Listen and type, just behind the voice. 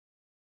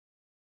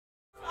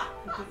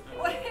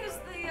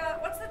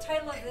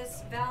title of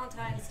this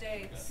Valentine's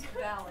Day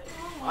ballad.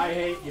 I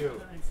hate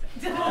you.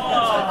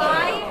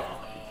 I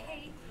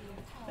hate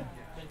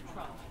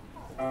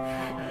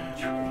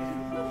you.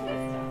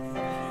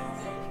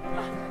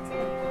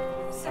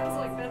 Sounds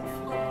like Ben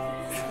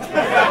Folds.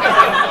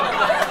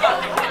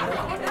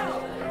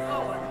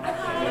 I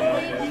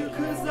hate you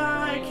 'cause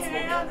I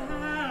can't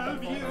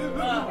have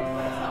you.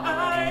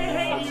 I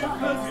hate you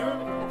 'cause you're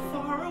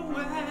far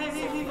away.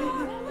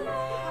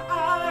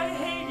 I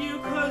hate you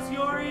 'cause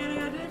you're in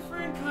a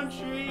different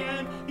country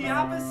and the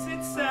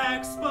opposite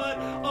sex, but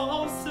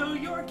also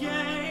you're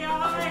gay.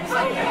 I hate you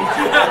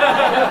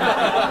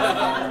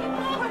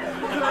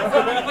 'cause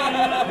I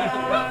can't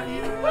have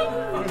you.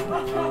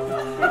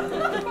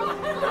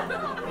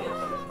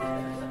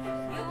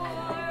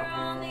 You're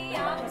on the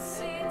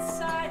opposite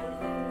side of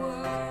the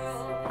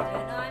world,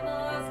 and I'm a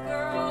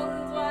girl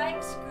who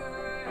likes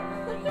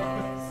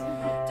girls.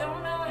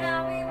 Don't know how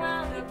we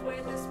wound up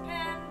with this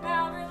pen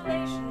pal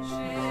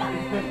relationship,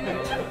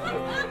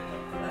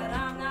 but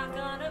I'm not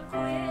gonna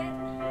quit,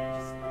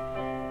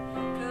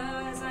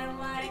 'cause I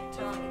like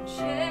talking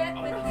shit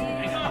with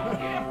you,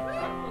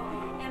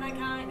 and I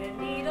kinda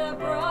need a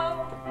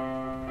bro,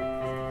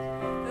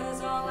 'cause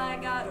all I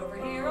got over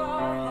here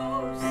are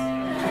hoes.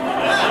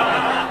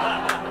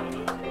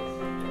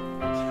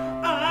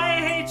 I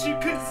hate you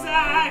 'cause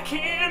I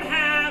can't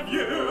have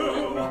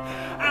you.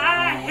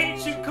 I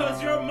hate you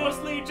 'cause you're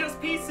mostly just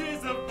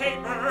pieces of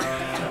paper.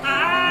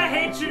 I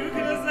hate you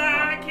 'cause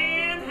I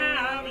can't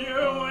have you.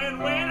 And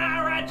when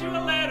I write you a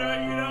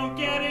letter, you don't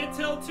get it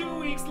till 2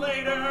 weeks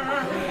later.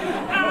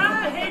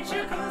 I hate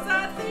you 'cause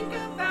I think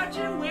about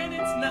you when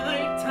it's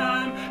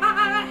nighttime.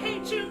 I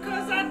hate you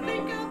 'cause I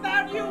think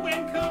about you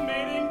when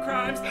committing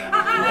crimes. I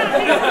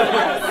hate you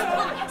 'cause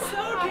you're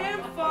so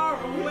damn far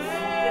away.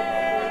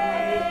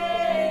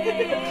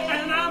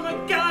 And I'm a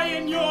guy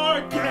and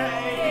you're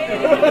gay.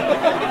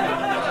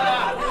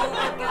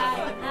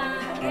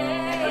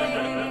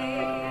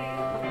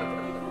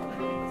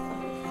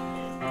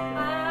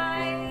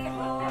 I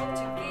hope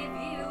to give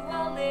you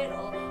a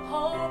little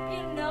hope.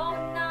 You know,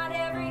 not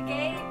every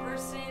gay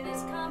person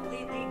is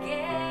completely gay.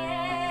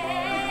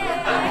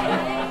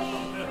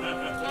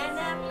 And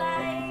at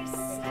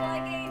least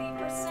like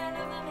 80%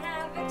 of them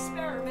have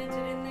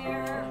experimented in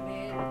their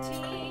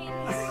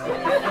mid-teens.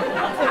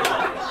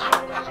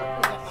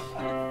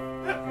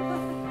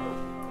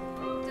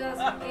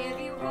 Doesn't give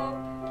you hope.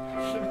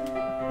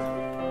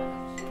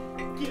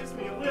 It gives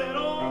me a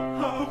little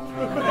hope.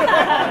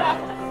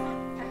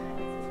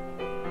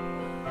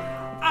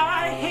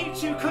 I hate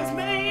you 'cause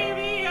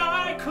maybe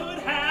I could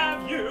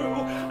have you.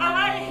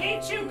 I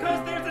hate you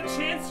 'cause there's a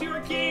chance your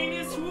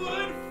gayness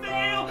would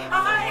fail.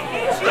 I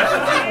hate you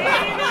 'cause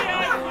maybe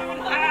I could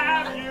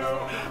have you.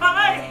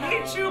 I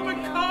hate you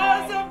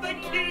because of the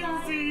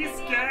Kinsey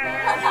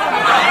scare.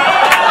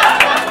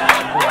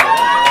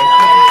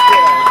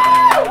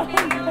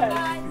 Maybe I'm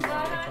bi,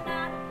 but I'm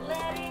not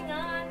letting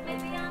on.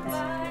 Maybe I'm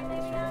bi,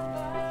 maybe I'm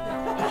bi.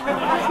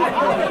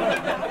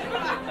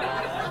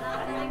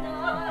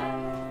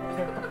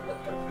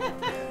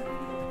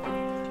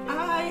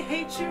 I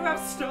hate you, I've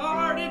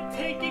started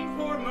taking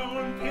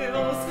hormone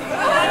pills.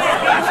 I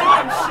hate you,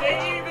 I'm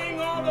shaving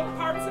all the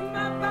parts of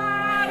my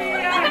body.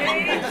 I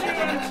hate you,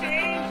 I'm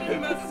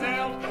changing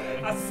myself.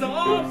 I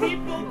saw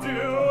people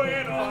do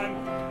it on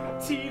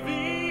TV.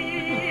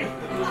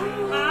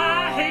 I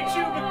hate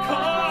you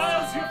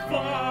because you're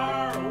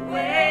far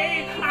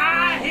away. I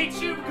hate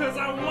you because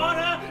I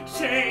wanna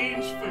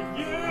change for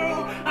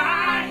you.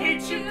 I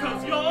hate you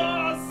because you're